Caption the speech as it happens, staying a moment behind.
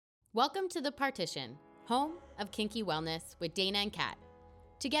Welcome to The Partition, home of kinky wellness with Dana and Kat.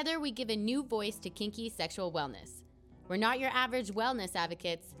 Together, we give a new voice to kinky sexual wellness. We're not your average wellness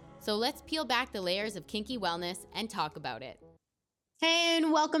advocates, so let's peel back the layers of kinky wellness and talk about it. Hey,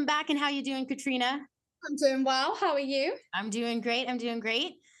 and welcome back. And how you doing, Katrina? I'm doing well. How are you? I'm doing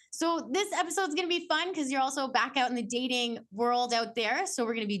great. So this episode's going to be fun because you're also back out in the dating world out there. So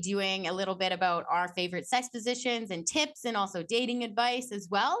we're going to be doing a little bit about our favorite sex positions and tips and also dating advice as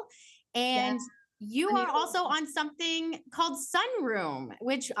well. And you are also on something called Sunroom,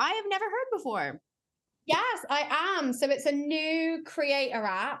 which I have never heard before. Yes, I am. So it's a new creator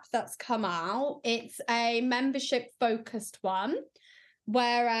app that's come out. It's a membership focused one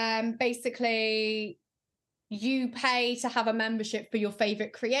where basically you pay to have a membership for your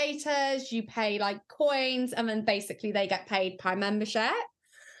favorite creators. You pay like coins and then basically they get paid per membership.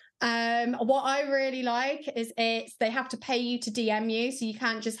 What I really like is they have to pay you to DM you, so you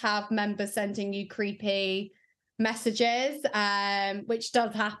can't just have members sending you creepy messages, which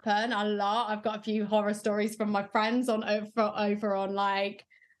does happen a lot. I've got a few horror stories from my friends on over on like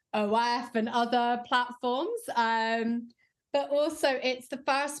OF and other platforms. But also it's the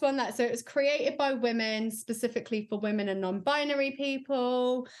first one so it was created by women, specifically for women and non-binary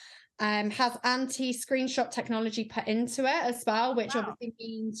people. Has anti-screenshot technology put into it as well, which obviously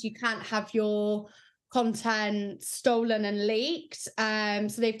means you can't have your content stolen and leaked.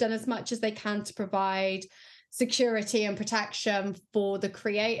 So they've done as much as they can to provide security and protection for the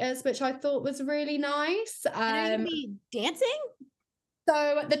creators, which I thought was really nice. And are you going to be dancing?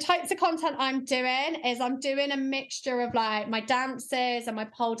 So the types of content I'm doing a mixture of like my dances and my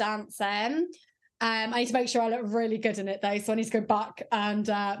pole dancing. I need to make sure I look really good in it though. So I need to go back and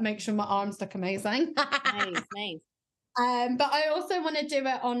make sure my arms look amazing. Nice. But I also want to do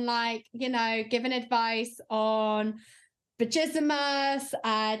it on like, giving advice on vagissimus,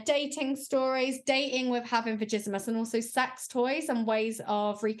 dating stories, dating with having vagissimus, and also sex toys and ways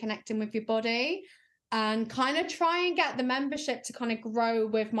of reconnecting with your body. And kind of try and get the membership to kind of grow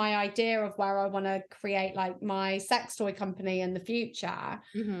with my idea of where I want to create like my sex toy company in the future.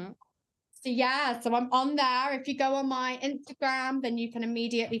 Mm-hmm. So I'm on there. If you go on my Instagram, then you can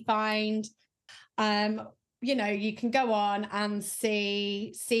immediately find, you can go on and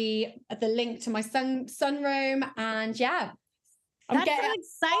see the link to my sunroom, and That's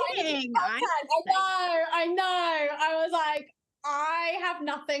so exciting. I know. I was like, I have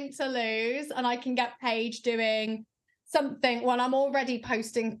nothing to lose, and I can get paid doing something when I'm already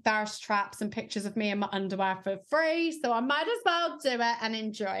posting thirst traps and pictures of me in my underwear for free. So I might as well do it and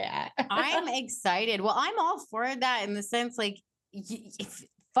enjoy it. I'm excited. Well, I'm all for that in the sense like,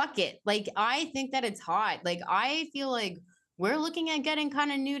 fuck it. Like, I think that it's hot. Like, I feel like we're looking at getting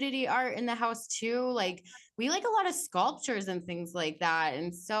kind of nudity art in the house too. Like, we like a lot of sculptures and things like that.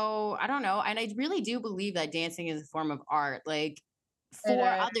 And so I don't know. And I really do believe that dancing is a form of art. Like, for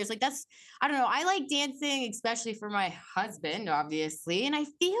others, like I don't know. I like dancing, especially for my husband, obviously. And I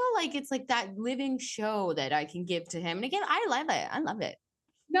feel like it's like that living show that I can give to him. And again, I love it.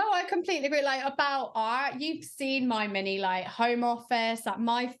 No, I completely agree. Like about art, you've seen my mini like home office at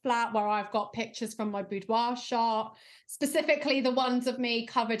my flat where I've got pictures from my boudoir shot, specifically the ones of me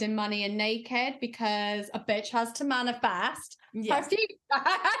covered in money and naked because a bitch has to manifest. Yes.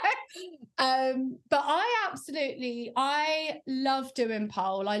 But I love doing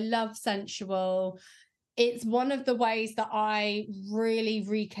pole. I love sensual. It's one of the ways that I really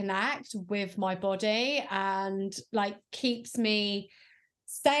reconnect with my body and like keeps me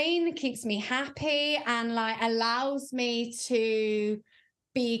sane, keeps me happy, and like allows me to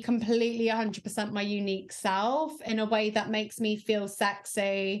be completely 100% my unique self in a way that makes me feel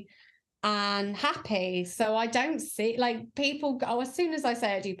sexy and happy. So I don't see like people go, as soon as I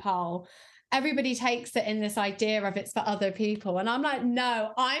say I do pole, everybody takes it in this idea of it's for other people. And I'm like,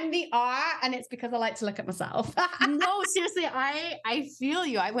 no, I'm the art, and it's because I like to look at myself. No, seriously, I feel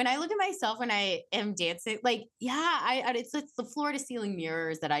you. When I look at myself when I am dancing, like, it's the floor to ceiling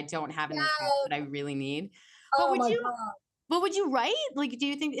mirrors that I don't have in this house that I really need. But would you write? Like, do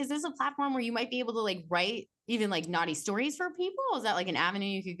you think, is this a platform where you might be able to like write even like naughty stories for people? Is that like an avenue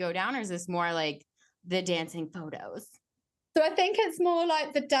you could go down? Or is this more like the dancing photos? So I think it's more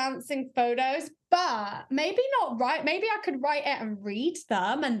like the dancing photos, but maybe not right. Maybe I could write it and read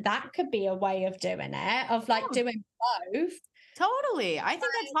them, and that could be a way of doing it, of like doing both. Totally. I think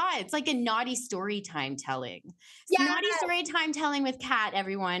that's hot. It's like a naughty story time telling. Naughty story time telling with Kat,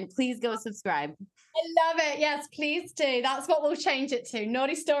 everyone. Please go subscribe. I love it. Yes, please do. That's what we'll change it to.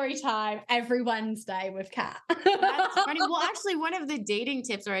 Naughty story time every Wednesday with Kat. That's funny. Well, actually, one of the dating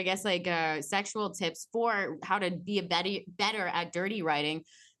tips, or I guess like sexual tips for how to be better at dirty writing,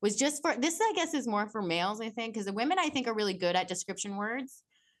 was just for this, I guess, is more for males, I think, because the women I think are really good at description words.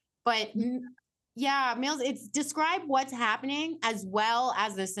 But yeah, males, it's describe what's happening as well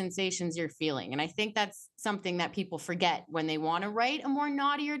as the sensations you're feeling. And I think that's something that people forget when they want to write a more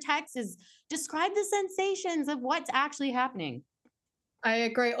naughtier text is describe the sensations of what's actually happening. I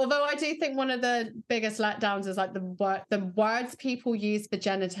agree. Although I do think one of the biggest letdowns is like the words people use for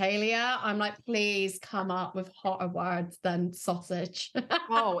genitalia. I'm like, please come up with hotter words than sausage.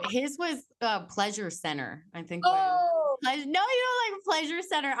 Oh, his was pleasure center, I think. Oh, No, you know, like pleasure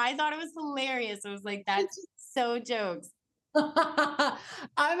center. I thought it was hilarious. It was like that's so jokes.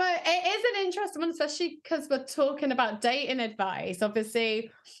 it is an interesting one, especially because we're talking about dating advice.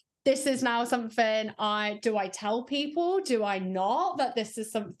 Obviously, this is now something I tell people? Do I not that this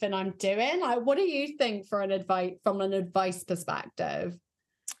is something I'm doing? Like, what do you think for an advice from an advice perspective?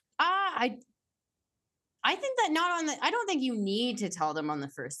 I I think that not on the I don't think you need to tell them on the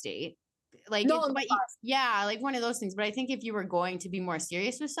first date. Like Not it's on the but yeah, like one of those things. But I think if you were going to be more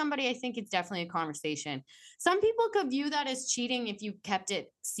serious with somebody, I think it's definitely a conversation. Some people could view that as cheating if you kept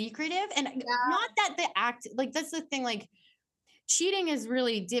it secretive. And yeah, not that the act like that's the thing, like cheating is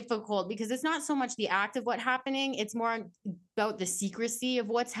really difficult because it's not so much the act of what happening, it's more about the secrecy of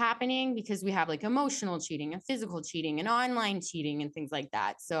what's happening because we have like emotional cheating and physical cheating and online cheating and things like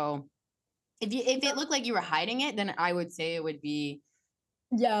that. So if it looked like you were hiding it, then I would say it would be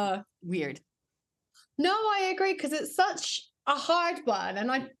yeah. weird. No, I agree because it's such a hard one,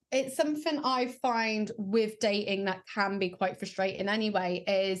 and it's something I find with dating that can be quite frustrating. Anyway,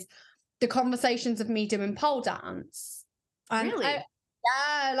 is the conversations of me doing pole dance, and Really?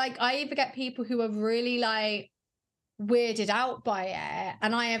 yeah, like I either get people who are really like weirded out by it,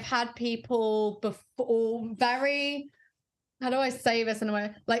 and I have had people before very, how do I say this in a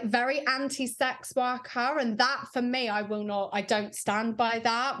way, like very anti-sex worker, and that for me, I don't stand by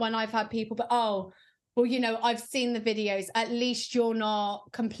that. When I've had people, but oh, well, I've seen the videos. At least you're not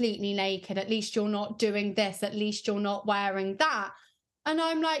completely naked. At least you're not doing this. At least you're not wearing that. And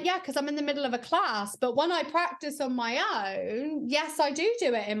I'm like, yeah, because I'm in the middle of a class. But when I practice on my own, yes, I do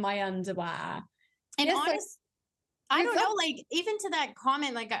it in my underwear. And Yes, honest, I don't know, exactly. like even to that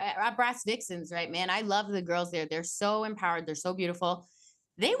comment, like at Brass Vixens, right, man? I love the girls there. They're so empowered. They're so beautiful.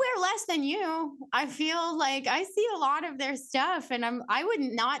 They wear less than you. I feel like I see a lot of their stuff, and I would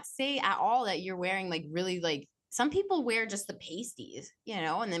not say at all that you're wearing like really like some people wear just the pasties,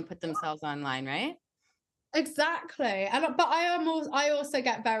 and then put themselves online, right? Exactly. And but I also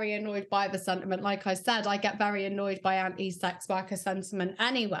get very annoyed by the sentiment. Like I said, I get very annoyed by anti-sex worker sentiment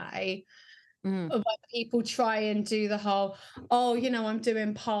anyway. Mhm. When people try and do the whole, oh, I'm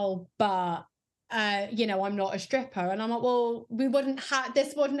doing pole, but I'm not a stripper. And I'm like, well,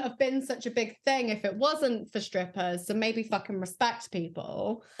 this wouldn't have been such a big thing if it wasn't for strippers. So maybe fucking respect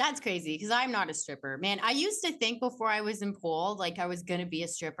people. That's crazy because I'm not a stripper, man. I used to think before I was in pole, like I was gonna be a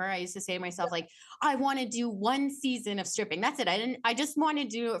stripper. I used to say to myself, like, I want to do one season of stripping. That's it. I just want to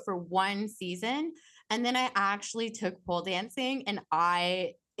do it for one season. And then I actually took pole dancing and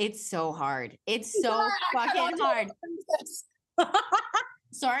it's so hard. It's You're so like, I fucking cannot deal hard. with this.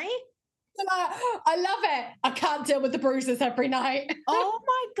 Sorry? You're like, I love it. I can't deal with the bruises every night. Oh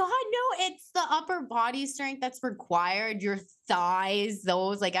my God, no, it's the upper body strength that's required, your thighs,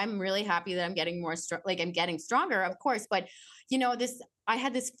 those, like, I'm really happy that I'm getting more like, I'm getting stronger, of course, but, I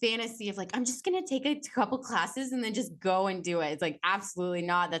had this fantasy of like, I'm just gonna take a couple classes and then just go and do it. It's like, absolutely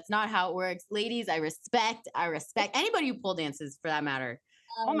not. That's not how it works. Ladies, I respect anybody who pole dances for that matter.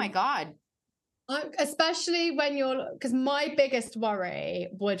 Oh my God. Especially when because my biggest worry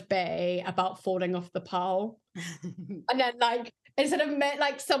would be about falling off the pole. And then like instead of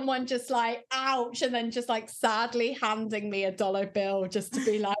like someone just like ouch and then just like sadly handing me a bill just to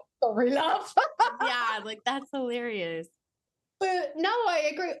be like, sorry, love. Yeah, like, that's hilarious. But no, I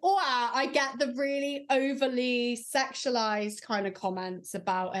agree. Or I get the really overly sexualized kind of comments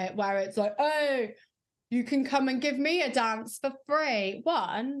about it where it's like, oh, you can come and give me a dance for free.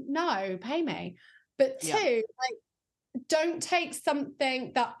 One, no, pay me. But Yeah. two, like, don't take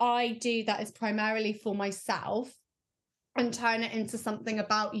something that I do that is primarily for myself and turn it into something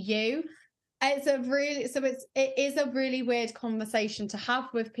about you. It is a really weird conversation to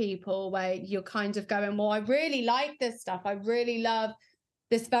have with people where you're kind of going, well, I really like this stuff. I really love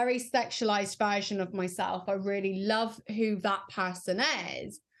this very sexualized version of myself. I really love who that person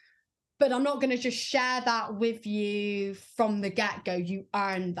is. But I'm not going to just share that with you from the get-go. You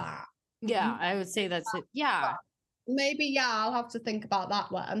earn that. Yeah, I would say that's it. Yeah. Maybe, yeah, I'll have to think about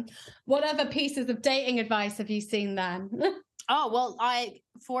that one. What other pieces of dating advice have you seen then? Oh, well,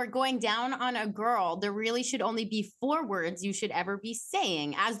 for going down on a girl, there really should only be 4 words you should ever be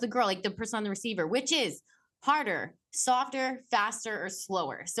saying as the girl, like the person on the receiver, which is harder, softer, faster, or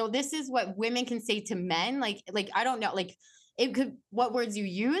slower. So this is what women can say to men. Like I don't know, like it could what words you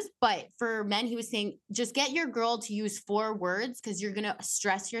use, but for men, he was saying just get your girl to use 4 words because you're gonna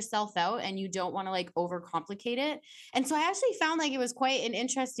stress yourself out and you don't want to like overcomplicate it. And so I actually found like it was quite an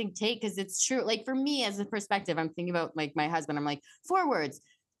interesting take because it's true. Like for me as a perspective, I'm thinking about like my husband. I'm like, 4 words.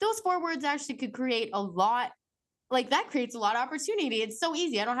 Those 4 words actually could create a lot. Like that creates a lot of opportunity. It's so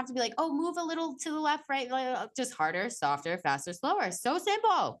easy. I don't have to be like, oh, move a little to the left, right, just harder, softer, faster, slower. So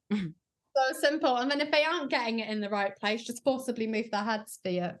simple. So simple. And then if they aren't getting it in the right place, just forcibly move their heads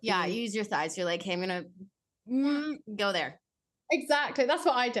for you. Yeah, use your thighs. You're like, hey, I'm gonna go there. Exactly. That's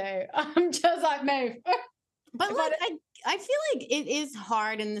what I do. I'm just like, move. But If I like don't- I feel like it is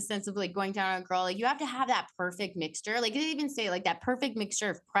hard in the sense of like going down on a girl. Like you have to have that perfect mixture. Like they even say like that perfect mixture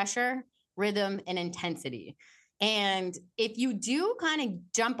of pressure, rhythm, and intensity. And if you do kind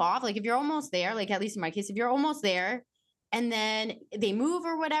of jump off, like if you're almost there, like at least in my case, if you're almost there and then they move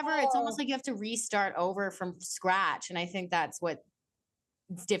or whatever, it's almost Oh, like you have to restart over from scratch. And I think that's what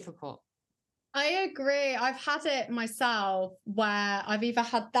it's difficult. I agree. I've had it myself where I've either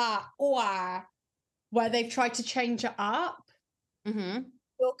had that or where they've tried to change it up. Hmm.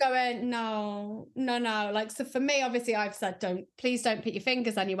 You're going, no, no, no. Like, so for me, obviously, I've said, please don't put your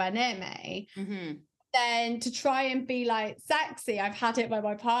fingers anywhere near me. Hmm. Then to try and be like sexy, I've had it where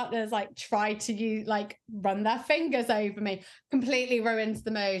my partners like try to use like run their fingers over me, completely ruins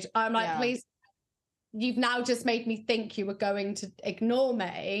the mood. I'm like, Yeah. please, you've now just made me think you were going to ignore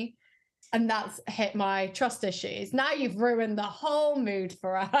me. And that's hit my trust issues. Now you've ruined the whole mood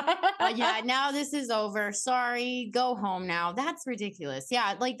for us. Yeah, now this is over. Sorry, go home now. That's ridiculous.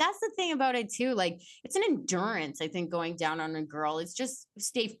 Yeah, like that's the thing about it too. Like it's an endurance, I think, going down on a girl. It's just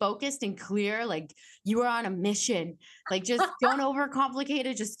stay focused and clear. Like you are on a mission. Like just don't overcomplicate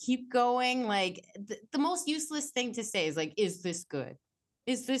it. Just keep going. Like the most useless thing to say is like, is this good?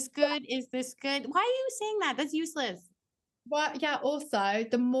 Is this good? Is this good? Why are you saying that? That's useless. Well, yeah, also,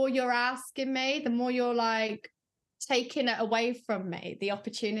 the more you're asking me, the more you're like taking it away from me, the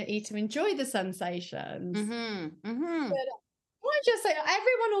opportunity to enjoy the sensations. Mm-hmm. Mm-hmm. But I just say,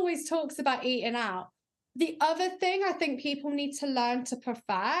 everyone always talks about eating out. The other thing I think people need to learn to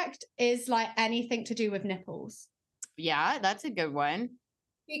perfect is like anything to do with nipples. Yeah, that's a good one.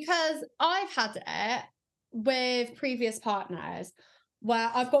 Because I've had it with previous partners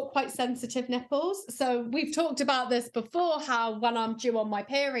where I've got quite sensitive nipples. So we've talked about this before, how when I'm due on my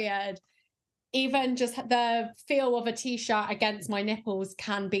period, even just the feel of a t-shirt against my nipples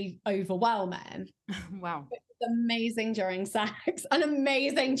can be overwhelming. Wow. It's amazing during sex and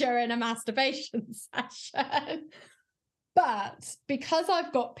amazing during a masturbation session. But because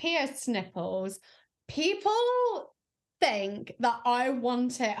I've got pierced nipples, people think that I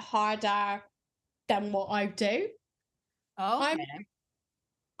want it harder than what I do. I'm Okay.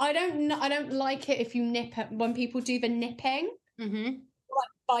 I don't like it if you nip it when people do the nipping, Mm-hmm.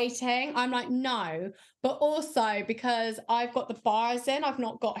 biting. I'm like, no. But also because I've got the bars in, I've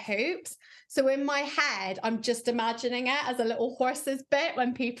not got hoops. So in my head, I'm just imagining it as a little horse's bit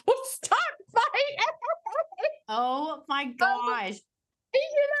when people start fighting. Oh my gosh. You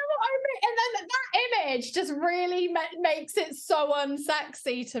know what I mean? And then that image just really makes it so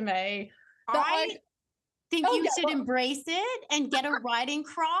unsexy to me that I I, think oh you yeah, should well, embrace it and get a riding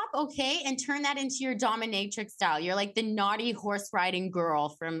crop, okay, and turn that into your dominatrix style. You're like the naughty horse riding girl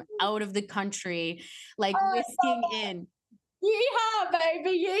from out of the country, like whisking oh, in. yeehaw,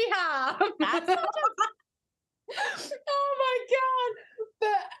 baby, yeehaw. That's Oh my God.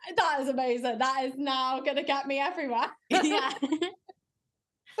 But that is amazing. That is now going to get me everywhere. yeah.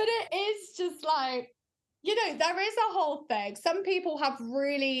 But it is just like, there is a whole thing. Some people have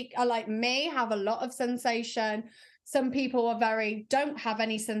really, like me, have a lot of sensation. Some people don't have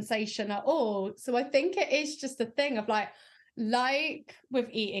any sensation at all. So I think it is just a thing of like with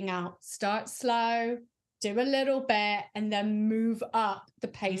eating out, start slow, do a little bit, and then move up the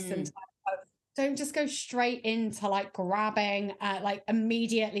pace and Mm. tempo. Don't just go straight into like grabbing, like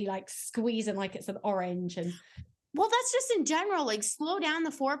immediately like squeezing like it's an orange and Well, that's just in general, like slow down the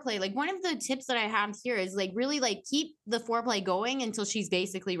foreplay. Like one of the tips that I have here is like really like keep the foreplay going until she's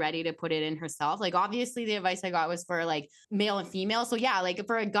basically ready to put it in herself. Like obviously the advice I got was for like male and female. So yeah, like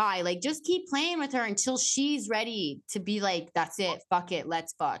for a guy, like just keep playing with her until she's ready to be like, that's it, fuck it,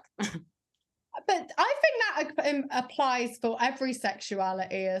 let's fuck. but I think that applies for every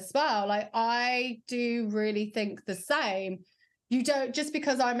sexuality as well. Like I do really think the same. you don't, just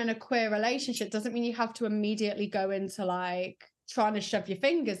because I'm in a queer relationship doesn't mean you have to immediately go into like trying to shove your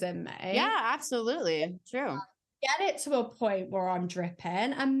fingers in Yeah, me. absolutely. True. Get it to a point where I'm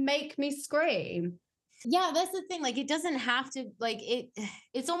dripping and make me scream. Yeah, that's the thing. Like it doesn't have to like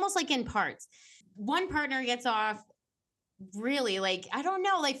it's almost like in parts. One partner gets off really like I don't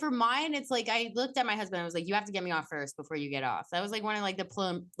know. Like for mine, it's like I looked at my husband. I was like, "You have to get me off first before you get off." That was like one of like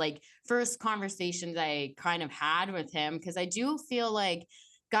the like first conversations I kind of had with him because I do feel like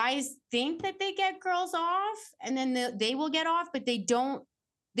guys think that they get girls off and then they will get off, but they don't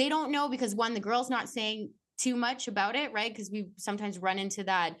know because one, the girl's not saying too much about it, right? Because we sometimes run into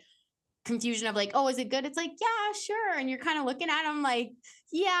that confusion of like, oh, is it good? It's like, yeah, sure. And you're kind of looking at them like,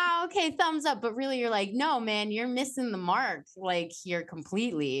 yeah, okay, thumbs up. But really, you're like, no, man, you're missing the mark like here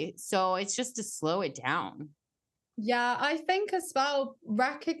completely. So it's just to slow it down. Yeah, I think as well,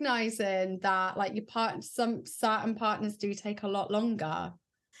 recognizing that like your part, some certain partners do take a lot longer.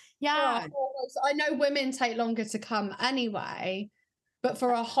 For a Yeah. whole host, I know women take longer to come anyway, but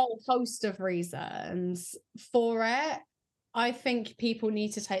for a whole host of reasons for it, I think people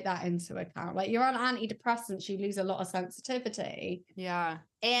need to take that into account. Like you're on antidepressants, you lose a lot of sensitivity. Yeah.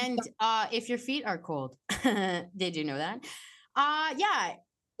 And if your feet are cold, did you know that? Yeah.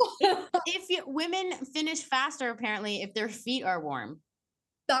 If you, women finish faster, apparently, if their feet are warm.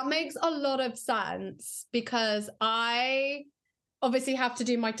 That makes a lot of sense because I obviously have to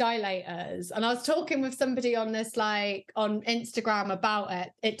do my dilators. And I was talking with somebody on this, like on Instagram about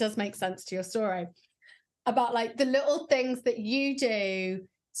it. It does make sense to your story about like the little things that you do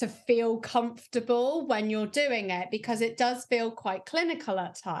to feel comfortable when you're doing it, because it does feel quite clinical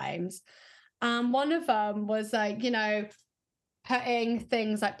at times. And one of them was like, putting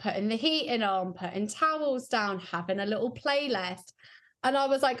things like putting the heating on, putting towels down, having a little playlist. And I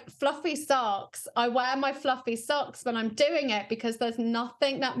was like, fluffy socks. I wear my fluffy socks when I'm doing it because there's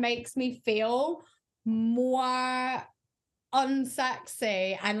nothing that makes me feel more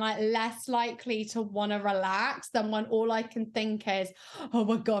unsexy and like less likely to want to relax than when all I can think is, oh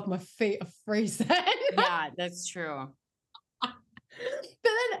my God, my feet are freezing. Yeah, that's true. But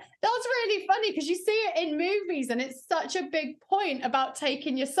then that's really funny because you see it in movies and it's such a big point about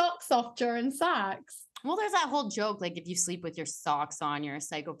taking your socks off during sex. Well, there's that whole joke, like if you sleep with your socks on, you're a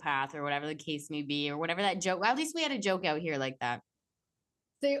psychopath or whatever the case may be, or whatever that joke. Well, at least we had a joke out here like that.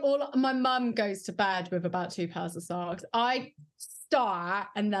 See, all my mum goes to bed with about 2 pairs of socks. I start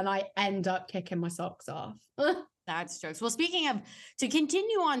and then I end up kicking my socks off. That's jokes. Well, speaking of to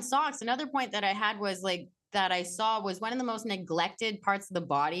continue on socks, another point that I had was like that I saw was one of the most neglected parts of the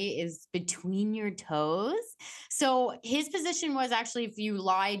body is between your toes. So his position was actually if you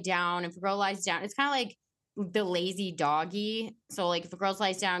lie down, if a girl lies down, it's kind of like the lazy doggy. So like if a girl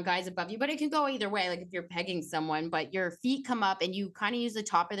lies down, guys above you, but it can go either way. Like if you're pegging someone, but your feet come up and you kind of use the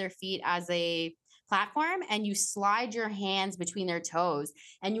top of their feet as a platform and you slide your hands between their toes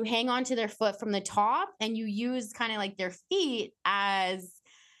and you hang on to their foot from the top and you use kind of like their feet as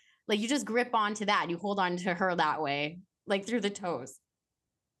like you just grip onto that. You hold on to her that way, like through the toes.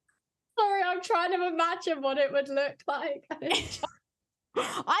 Sorry, I'm trying to imagine what it would look like. I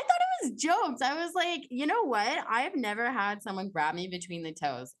thought it was jokes. I was like, you know what? I have never had someone grab me between the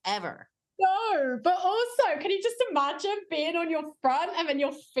toes ever. No, but also, can you just imagine being on your front and then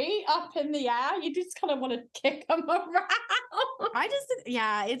your feet up in the air? You just kind of want to kick them around.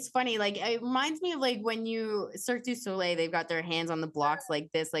 Yeah, it's funny. Like, it reminds me of like when you Cirque du Soleil, they've got their hands on the blocks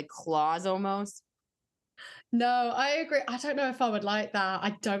like this, like claws almost. No, I agree. I don't know if I would like that.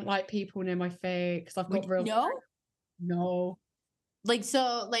 I don't like people near my feet because I've got Would real. no? No. Like,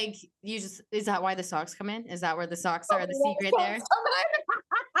 so, like, you just, is that why the socks come in? Is that where the socks Oh, are the secret there?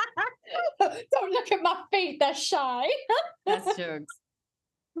 don't look at my feet, they're shy. That's jokes.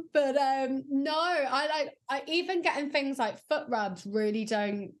 But no, I even getting things like foot rubs really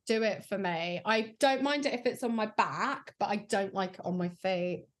don't do it for me. I don't mind it if it's on my back, but I don't like it on my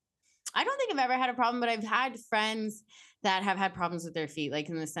feet. I don't think I've ever had a problem, but I've had friends that have had problems with their feet, like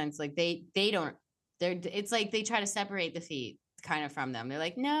in the sense, like they don't, it's like they try to separate the feet kind of from them. They're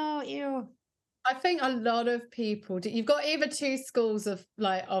like, no, ew. I think a lot of people do. You've got either two schools of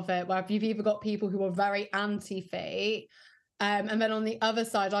like of it, where you've either got people who are very anti feet, and then on the other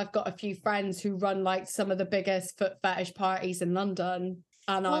side, I've got a few friends who run like some of the biggest foot fetish parties in London,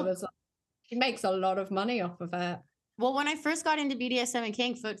 and I Well, was like, he makes a lot of money off of it. well, when I first got into BDSM and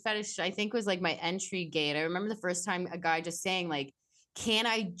kink, foot fetish, I think was like my entry gate. I remember the first time a guy just saying like, can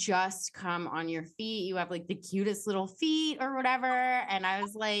I just come on your feet? You have like the cutest little feet or whatever. And I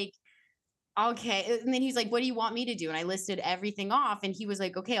was like, Okay. And then he's like, what do you want me to do? And I listed everything off. And he was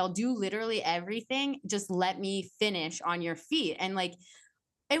like, okay, I'll do literally everything. Just let me finish on your feet. And like,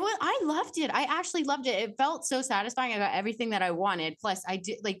 I loved it. I actually loved it. It felt so satisfying. I got everything that I wanted. Plus, I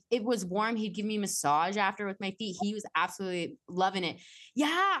did like it was warm. He'd give me massage after with my feet. He was absolutely loving it. Yeah,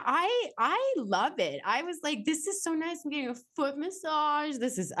 I love it. I was like, this is so nice. I'm getting a foot massage.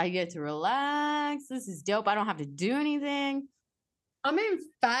 I get to relax. This is dope. I don't have to do anything. I mean,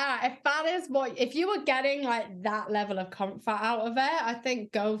 fair. If you were getting like that level of comfort out of it, I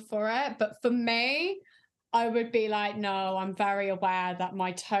think go for it. But for me, I would be like, no, I'm very aware that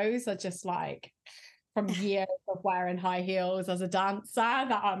my toes are just like from years of wearing high heels as a dancer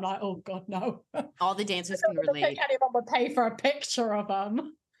that I'm like, oh God, no. I All the dancers can don't think relate. anyone would pay for a picture of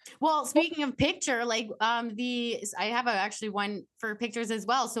them. Well, speaking of picture, like I have actually one for pictures as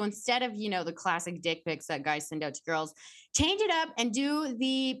well. So instead of, the classic dick pics that guys send out to girls, change it up and do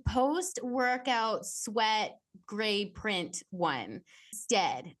the post-workout sweat gray print one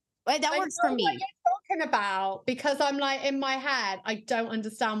instead. That I works for know what me. you're talking about because I'm like in my head, I don't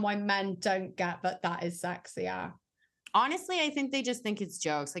understand why men don't get that is sexier. Honestly, I think they just think it's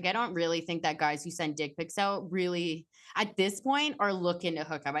jokes. Like I don't really think that guys who send dick pics out really at this point are looking to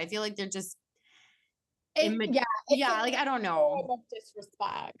hook up. I feel like they're just It's a yeah, like I don't know. form of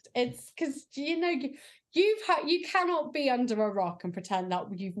disrespect. It's because you cannot be under a rock and pretend that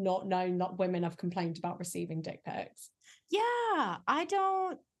you've not known that women have complained about receiving dick pics. Yeah, I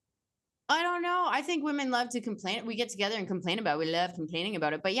don't know. I think women love to complain. We get together and complain about it. We love complaining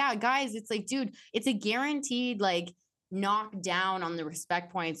about it. But yeah, guys, it's like, dude, it's a guaranteed like knock down on the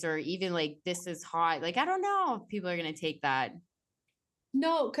respect points or even like this is hot. Like, I don't know if people are gonna take that.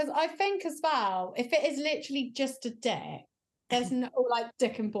 No, because I think as well, if it is literally just a dick, there's no like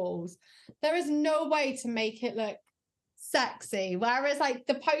dick and balls. There is no way to make it look sexy. Whereas like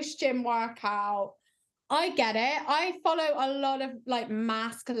the post gym workout, I get it. I follow a lot of like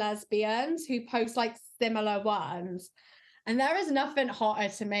masked lesbians who post like similar ones. And there is nothing hotter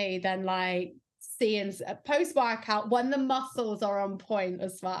to me than like seeing a post workout when the muscles are on point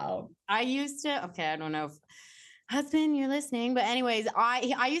as well. I used to, okay, I don't know if husband, you're listening. But anyways,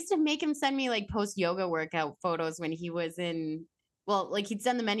 I used to make him send me like post yoga workout photos when he was in well, like he'd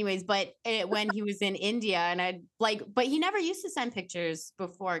send them anyways, but when he was in India and I'd like, but he never used to send pictures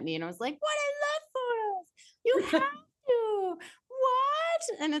before. I was like, what? I love photos. You have to.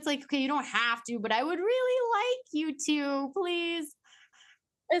 What? And it's like, okay, you don't have to, but I would really like you to, please.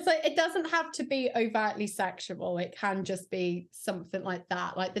 It's like it doesn't have to be overtly sexual. It can just be something like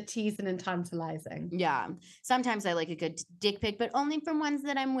that, like the teasing and tantalizing. Yeah. Sometimes I like a good dick pic, but only from ones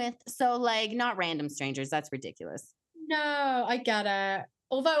that I'm with. So like not random strangers. That's ridiculous. No, I get it.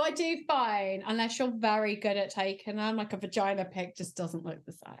 Although I do find, unless you're very good at taking them, like a vagina pic just doesn't look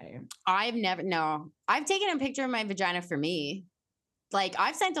the same. No, I've taken a picture of my vagina for me. Like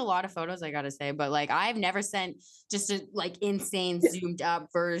I've sent a lot of photos, I gotta say, but like I've never sent just a like insane zoomed up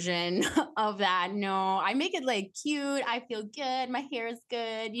version of that. No, I make it like cute. I feel good. My hair is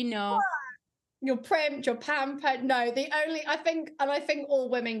good. You're primed, you're pampered. No, I think all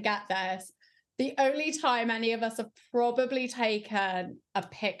women get this. The only time any of us have probably taken a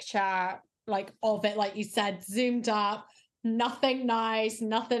picture like of it, like you said, zoomed up, nothing nice,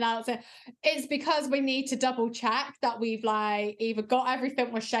 nothing else. It's because we need to double check that we've like either got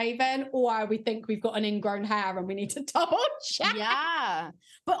everything we're shaving or we think we've got an ingrown hair and we need to double check. Yeah.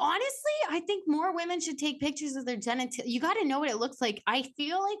 But honestly, I think more women should take pictures of their genital. You got to know what it looks like. I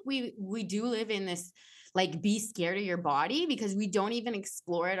feel like we do live in this like be scared of your body because we don't even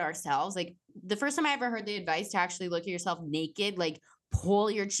explore it ourselves. Like the first time I ever heard the advice to actually look at yourself naked, like pull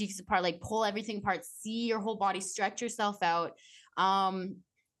your cheeks apart, like pull everything apart, see your whole body, stretch yourself out. Um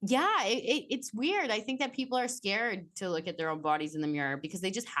yeah, it's weird. I think that people are scared to look at their own bodies in the mirror because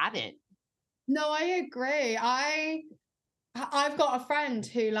they just haven't. No, I agree. I've got a friend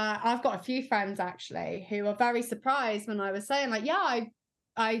who like I've got a few friends actually who are very surprised when I was saying like, yeah,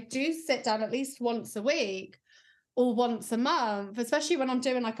 I do sit down at least once a week or once a month, especially when I'm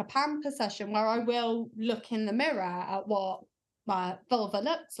doing like a pamper session where I will look in the mirror at what my vulva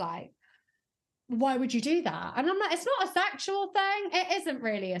looks like. Why would you do that? And I'm like, it's not a sexual thing. It isn't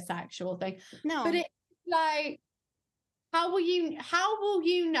really a sexual thing. But No. it's like, how will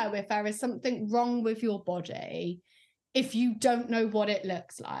you know if there is something wrong with your body if you don't know what it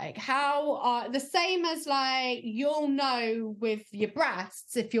looks like? How are the same as like you'll know with your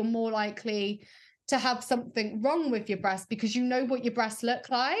breasts if you're more likely to have something wrong with your breasts because you know what your breasts look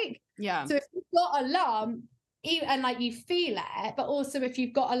like. Yeah. So if you've got a lump and like you feel it, but also if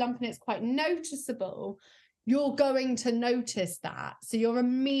you've got a lump and it's quite noticeable, you're going to notice that. So you're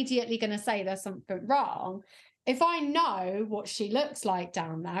immediately going to say there's something wrong. If I know what she looks like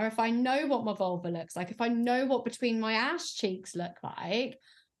down there, if I know what my vulva looks like, if I know what between my ass cheeks look like,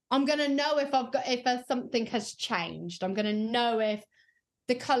 I'm going to know if there's something has changed. I'm going to know if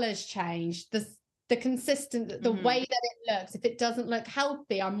the color's changed, the the way that it looks. If it doesn't look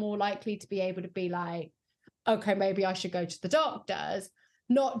healthy, I'm more likely to be able to be like, okay, maybe I should go to the doctors,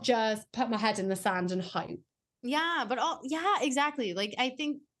 not just put my head in the sand and hope. Yeah, but yeah, exactly. Like I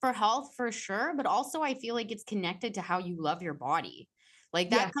think for health for sure, but also I feel like it's connected to how you love your body. Like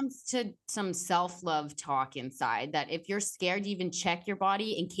Yeah. that comes to some self-love talk inside that if you're scared to even check your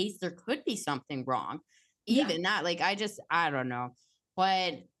body in case there could be something wrong, Yeah. even that, like I don't know.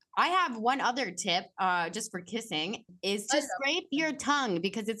 But I have one other tip just for kissing is I to love scrape your tongue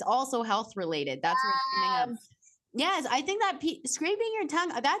because it's also health related. That's where it's coming up. it. Yes, I think that scraping your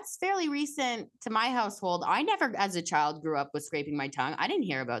tongue, that's fairly recent to my household. I never, as a child, grew up with scraping my tongue. I didn't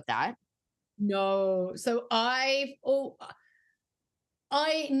hear about that. No. So I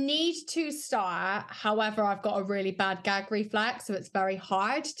need to start. However, I've got a really bad gag reflex, so it's very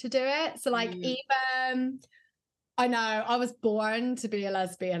hard to do it. So like Mm. even I know I was born to be a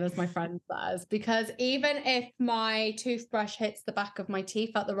lesbian, as my friend says, because even if my toothbrush hits the back of my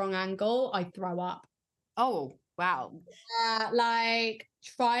teeth at the wrong angle, I throw up. Oh, wow. Like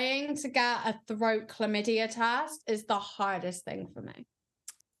trying to get a throat chlamydia test is the hardest thing for me.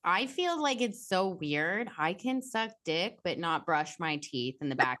 I feel like it's so weird. I can suck dick, but not brush my teeth in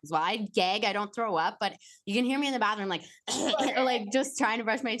the back as well. I gag, I don't throw up, but you can hear me in the bathroom like, or like just trying to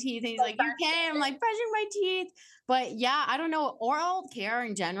brush my teeth. And he's like, you okay? I'm like brushing my teeth. But yeah, I don't know. Oral care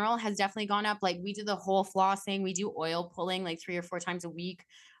in general has definitely gone up. Like we do the whole flossing, we do oil pulling like 3 or 4 times a week.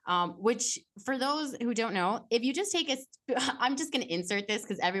 Which for those who don't know, if you just take I'm just going to insert this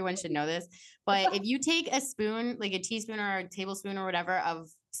because everyone should know this. But if you take a spoon, like a teaspoon or a tablespoon or whatever of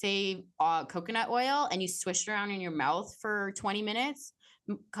say coconut oil and you swish it around in your mouth for 20 minutes,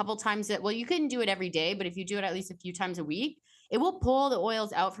 a couple times well, you couldn't do it every day, but if you do it at least a few times a week, it will pull the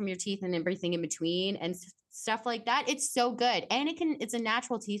oils out from your teeth and everything in between and stuff like that. It's so good. And it's a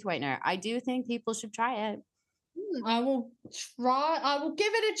natural teeth whitener. I do think people should try it. I will try. I will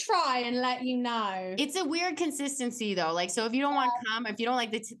give it a try and let you know. It's a weird consistency though. Like, so if you don't want cum, if you don't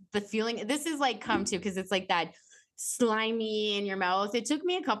like the feeling, this is like cum too, because it's like that slimy in your mouth. It took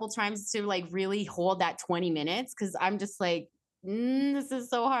me a couple times to like really hold that 20 minutes because I'm just like, this is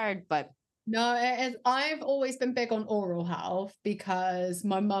so hard. But No, it is. I've always been big on oral health because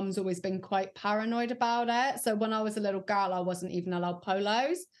my mum's always been quite paranoid about it. So when I was a little girl, I wasn't even allowed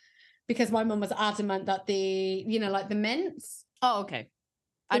polos because my mum was adamant that like the mints. oh, okay.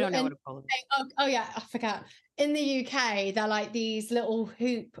 I don't know And what a polo. oh yeah, I forgot. In the UK, they're like these little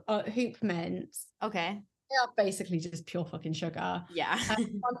hoop mints. Okay. They are basically just pure fucking sugar. Yeah.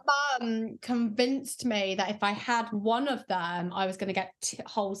 My mum convinced me that if I had one of them, I was going to get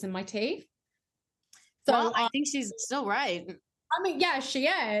holes in my teeth. So Well, I think she's still right. I mean, yeah, she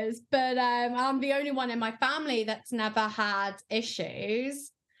is, but I'm the only one in my family that's never had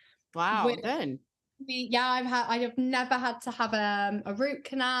issues Wow. with Good. me. Yeah, I have never had to have a root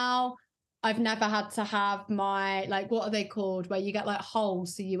canal. I've never had to have my like what are they called where you get like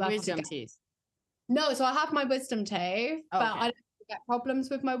holes so you have to Wisdom get teeth. no, so I have my wisdom teeth, Oh, but okay. I don't get problems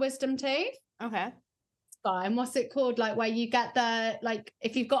with my wisdom teeth. Okay. Fine. What's it called? Like where you get the like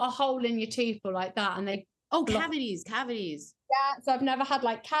if you've got a hole in your tooth or like that and they Oh, block. cavities. Cavities. Yeah, so I've never had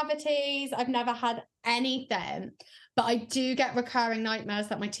like cavities. I've never had anything, but I do get recurring nightmares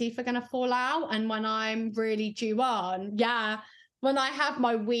that my teeth are going to fall out. And when I'm really due on, yeah, when I have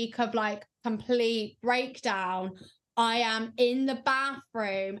my week of like complete breakdown, I am in the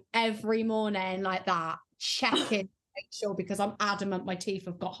bathroom every morning like that, checking, make sure because I'm adamant my teeth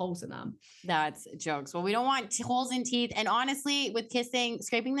have got holes in them. That's jokes. Well, we don't want holes in teeth. And honestly, with kissing,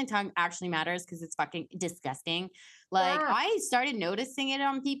 scraping the tongue actually matters because it's fucking disgusting. Like Yeah. I started noticing it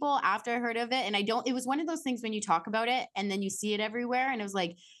on people after I heard of it. And it was one of those things when you talk about it and then you see it everywhere. And it was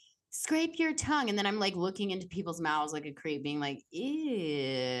like, scrape your tongue. And then I'm like looking into people's mouths like a creep, being like,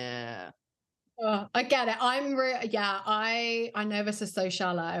 ew. I get it. Yeah, I know this is so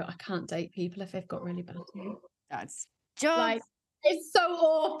shallow. I can't date people if they've got really bad teeth. That's jokes. Like, it's so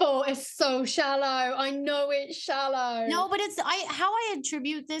awful. It's so shallow. I know it's shallow. No, but how I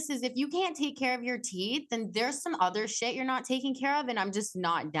attribute this is if you can't take care of your teeth, then there's some other shit you're not taking care of. And I'm just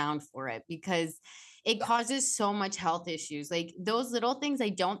not down for it because it causes so much health issues. Like those little things, I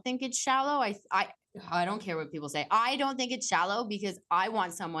don't think it's shallow. I don't care what people say. I don't think it's shallow because I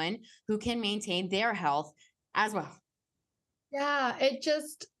want someone who can maintain their health as well. Yeah, it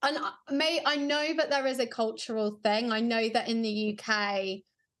just, and I know that there is a cultural thing. I know that in the UK,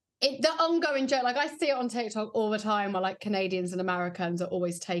 the ongoing joke, like I see it on TikTok all the time, where like Canadians and Americans are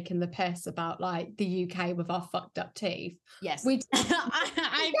always taking the piss about like the UK with our fucked up teeth. Yes. We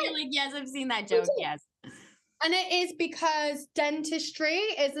I feel like, yes, I've seen that we joke. do. Yes. And it is because dentistry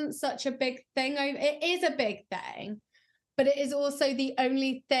isn't such a big thing. It is a big thing, but it is also the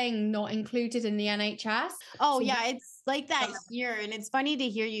only thing not included in the NHS. Oh, So yeah, it's like that that- here, and it's funny to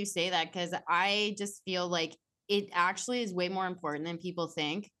hear you say that because I just feel like it actually is way more important than people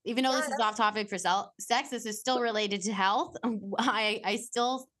think. Even though this is off topic for sex, this is still related to health. I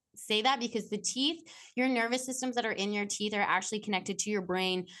still say that because the teeth, your nervous systems that are in your teeth are actually connected to your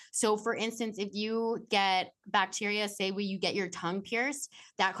brain. So, for instance, if you get bacteria, say where you get your tongue pierced,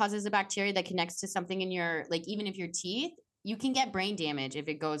 that causes a bacteria that connects to something in your, like, even if your teeth, you can get brain damage if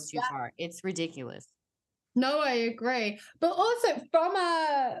it goes too far. It's ridiculous. no, I agree. But also from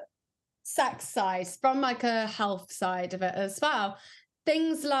a sex side, from like a health side of it as well.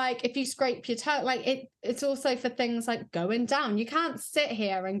 Things like if you scrape your toe, like it's also for things like going down. You can't sit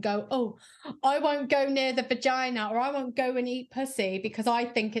here and go, oh, I won't go near the vagina, or I won't go and eat pussy because I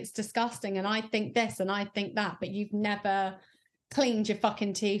think it's disgusting and I think this and I think that, but you've never cleaned your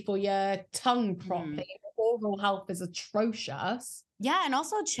fucking teeth or your tongue properly. Oral health is atrocious. Yeah, and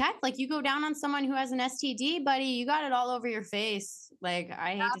also check, like, you go down on someone who has an STD, buddy, you got it all over your face. Like,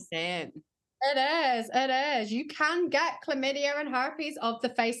 I hate to say it. It is. It is. You can get chlamydia and herpes of the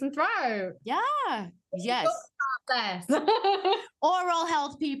face and throat. Yeah. Yes. This. Oral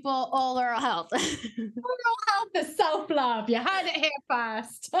health, people, oral health. Health is self-love. You heard it here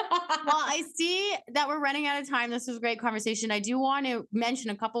first. Well, I see that we're running out of time. This was a great conversation. I do want to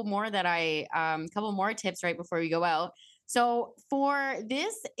mention a couple more couple more tips right before we go out. So for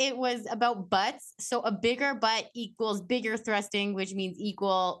this, it was about butts. So a bigger butt equals bigger thrusting, which means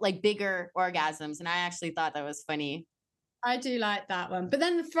equal, like, bigger orgasms. And I actually thought that was funny. I do like that one. But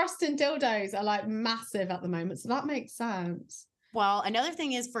then the thrusting dildos are like massive at the moment. So that makes sense. Well, another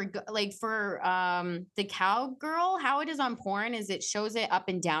thing is for the cowgirl, how it is on porn is it shows it up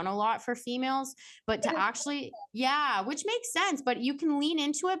and down a lot for females, but to actually, yeah, which makes sense, but you can lean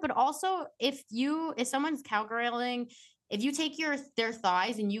into it, but also if someone's cowgirling, if you take their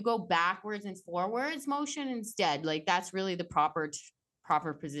thighs and you go backwards and forwards motion instead, like, that's really the proper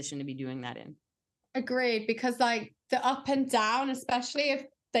position to be doing that in. Agreed. Because like the up and down, especially if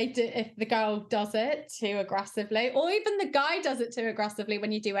the girl does it too aggressively, or even the guy does it too aggressively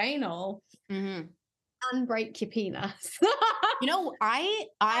when you do anal, Mhm. and break your penis. You know, That is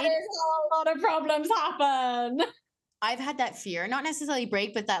how a lot of problems happen. I've had that fear, not necessarily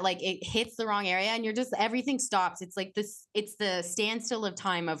break, but that, like, it hits the wrong area and everything stops. It's like this, it's the standstill of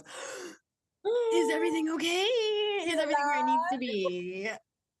time of, is everything okay? Is everything where it needs to be?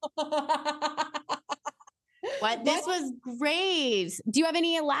 What? This was great. Do you have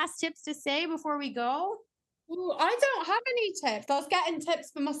any last tips to say before we go? Ooh, I don't have any tips. I was getting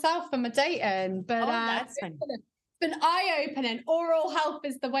tips for myself for my dating, but Oh, that's fun. it's been eye-opening. Oral health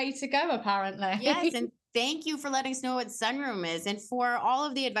is the way to go, apparently. Yes, and thank you for letting us know what sunroom is. And for all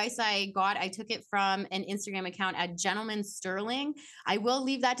of the advice I got, I took it from an Instagram account at Gentleman Sterling. I will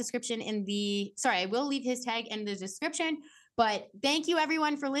leave I will leave his tag in the description. But thank you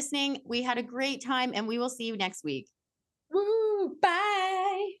everyone for listening. We had a great time and we will see you next week. Woo,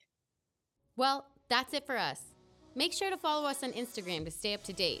 bye. Well, that's it for us. Make sure to follow us on Instagram to stay up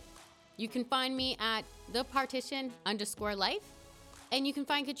to date. You can find me at @thepartition_life, and you can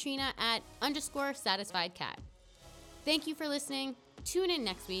find Katrina at _satisfiedcat. Thank you for listening. Tune in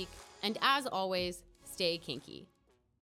next week, and as always, stay kinky.